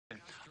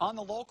On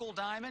the local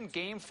diamond,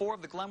 Game 4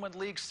 of the Glenwood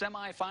League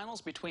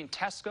semifinals between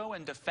Tesco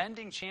and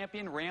defending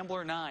champion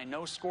Rambler 9.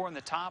 No score in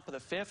the top of the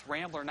fifth.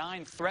 Rambler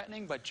 9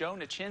 threatening, but Joe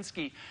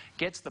Nachinsky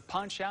gets the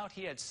punch out.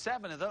 He had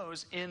 7 of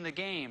those in the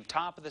game.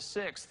 Top of the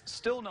sixth,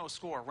 still no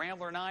score.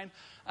 Rambler 9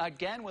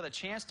 again with a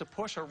chance to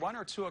push a run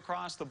or two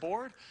across the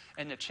board,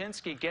 and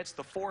Nachinsky gets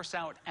the force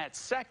out at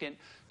second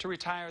to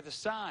retire the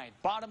side.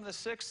 Bottom of the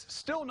sixth,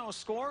 still no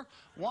score.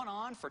 One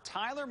on for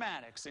Tyler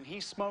Maddox, and he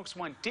smokes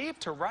one deep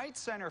to right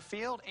center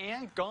field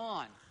and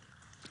gone.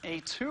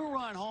 A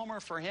 2-run homer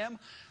for him.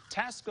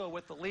 Tesco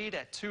with the lead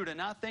at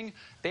 2-0.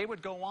 They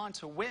would go on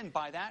to win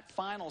by that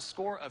final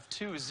score of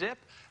 2-zip.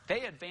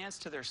 They advance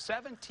to their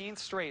 17th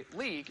straight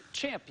league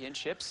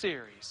championship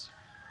series.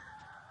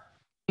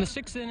 In the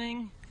 6th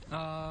inning,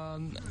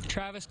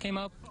 Travis came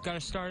up, got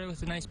us started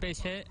with a nice base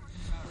hit.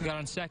 We got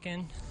on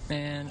second,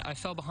 and I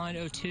fell behind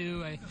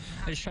 0-2. I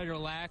just tried to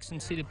relax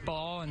and see the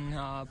ball and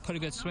put a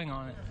good swing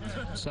on it.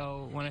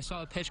 So when I saw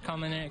the pitch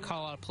coming in, it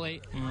caught a lot of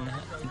plate, and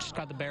I just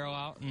got the barrel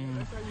out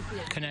and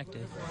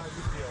connected.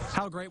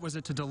 How great was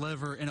it to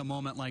deliver in a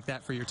moment like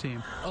that for your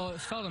team? Oh, it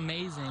felt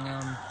amazing.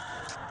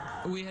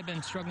 We had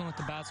been struggling with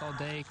the bats all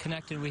day,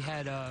 connected. We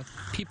had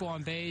people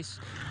on base.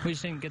 We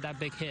just didn't get that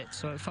big hit,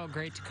 so it felt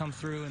great to come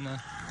through in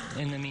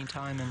the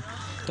meantime and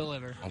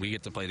deliver. We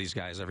get to play these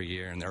guys every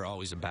year, and they're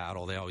always a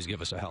battle. They always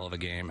give us a hell of a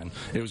game, and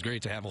it was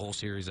great to have a whole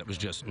series that was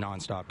just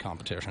nonstop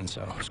competition,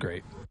 so it was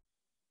great.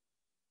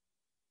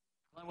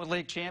 Glenwood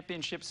League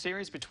Championship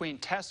Series between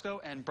Tesco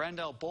and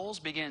Brendel Bulls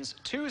begins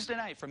Tuesday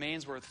night from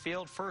Ainsworth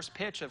Field. First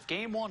pitch of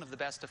Game 1 of the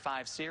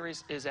best-of-5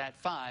 series is at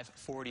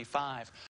 5:45.